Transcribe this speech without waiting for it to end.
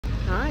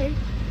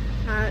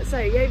Hi. So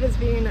Yeva's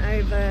been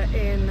over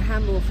in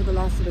Hamble for the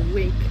last sort of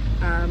week,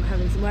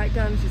 having some work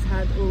done. She's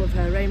had all of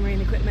her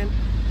Raymarine equipment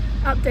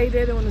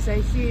updated. I want to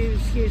say huge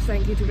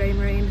thank you to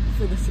Raymarine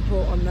for the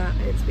support on that.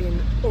 It's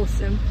been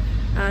awesome.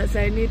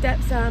 So new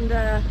depth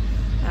sounder,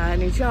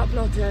 new chart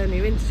plotter,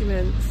 new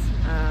instruments,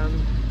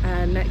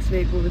 and next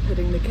week we'll be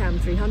putting the Cam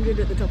 300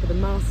 at the top of the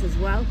mast as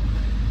well.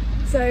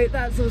 So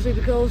that's all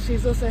super cool.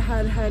 She's also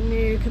had her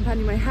new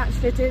companionway hatch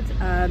fitted.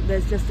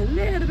 There's just a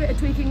little bit of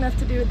tweaking left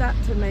to do with that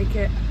to make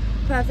it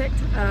perfect.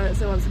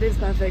 So once it is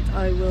perfect,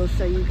 I will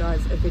show you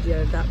guys a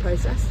video of that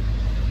process.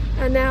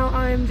 And now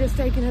I'm just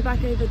taking her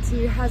back over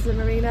to Haslar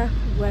Marina,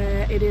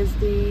 where it is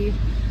the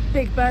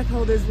Big Berth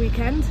Holders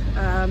Weekend.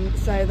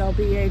 So there'll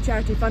be a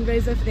charity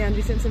fundraiser for the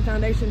Andrew Simpson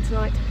Foundation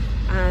tonight,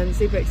 and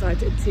super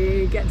excited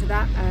to get to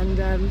that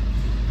and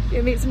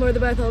meet some more of the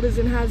berth holders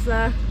in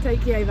Haslar, take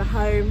Yeva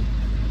home,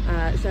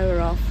 show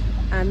her off,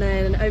 and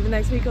then over the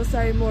next week or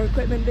so more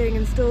equipment being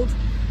installed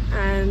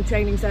and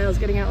training sails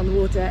getting out on the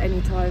water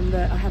anytime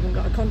that I haven't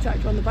got a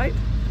contractor on the boat.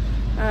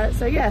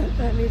 So yeah,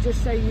 let me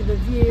just show you the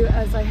view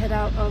as I head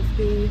out of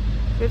the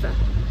river.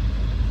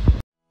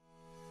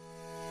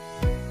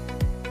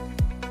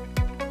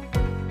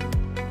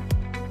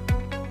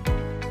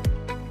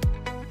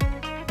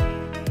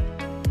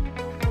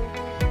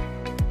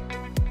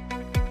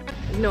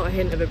 There's not a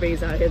hint of a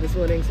breeze out here this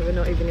morning, so we're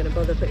not even going to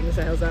bother putting the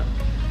sails up.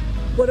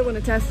 What I want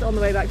to test on the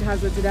way back to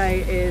Haslar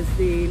today is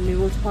the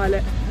new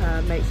autopilot,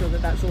 make sure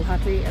that that's all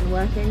happy and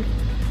working,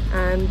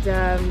 and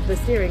the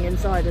steering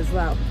inside as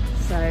well.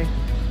 So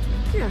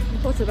yeah,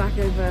 I'll put her back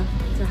over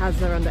to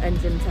Haslar under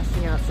engine,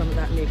 testing out some of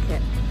that new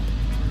kit.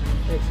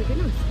 It should be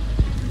nice.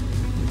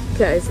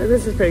 Okay, so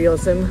this is pretty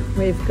awesome.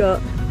 We've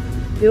got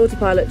the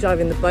autopilot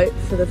driving the boat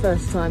for the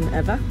first time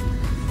ever,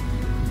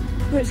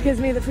 which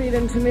gives me the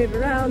freedom to move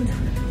around,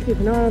 keep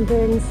an eye on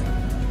things.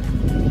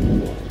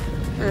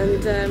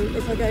 And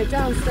if I go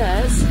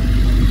downstairs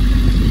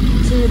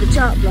to the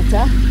chart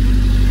plotter,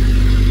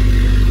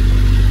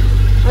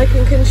 I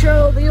can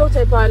control the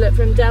autopilot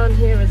from down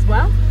here as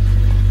well,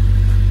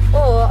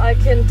 or I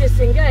can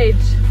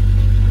disengage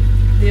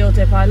the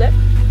autopilot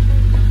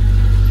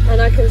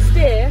and I can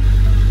steer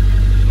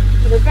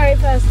for the very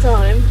first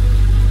time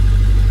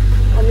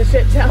on the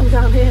ship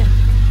down here,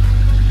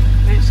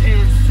 which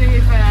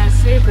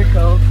is super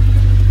cool.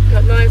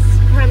 Got nice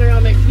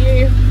panoramic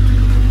view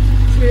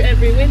through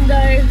every window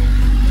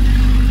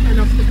and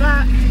off the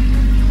back,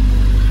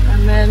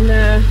 and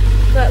then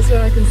that's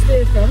where I can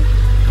steer from.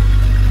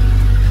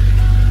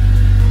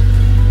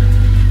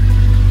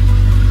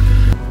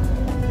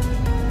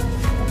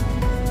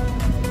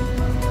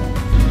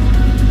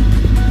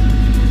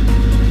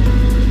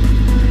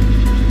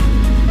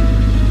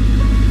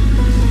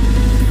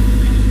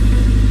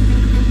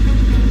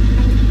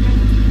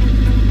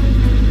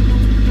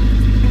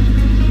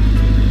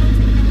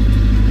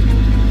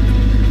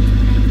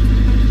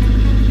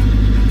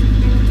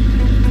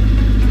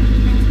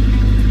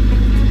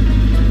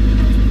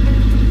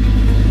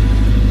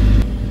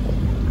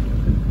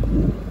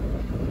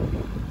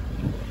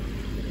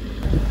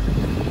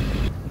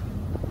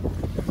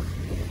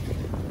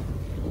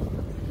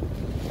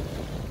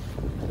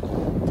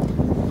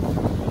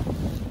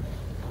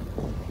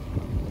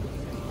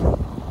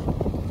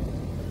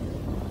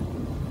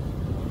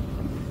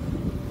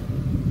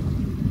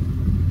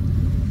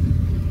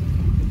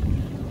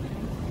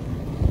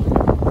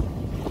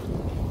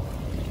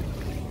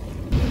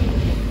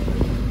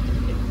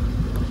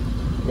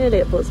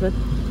 Nearly at Portsmouth,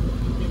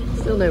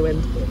 still no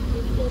wind.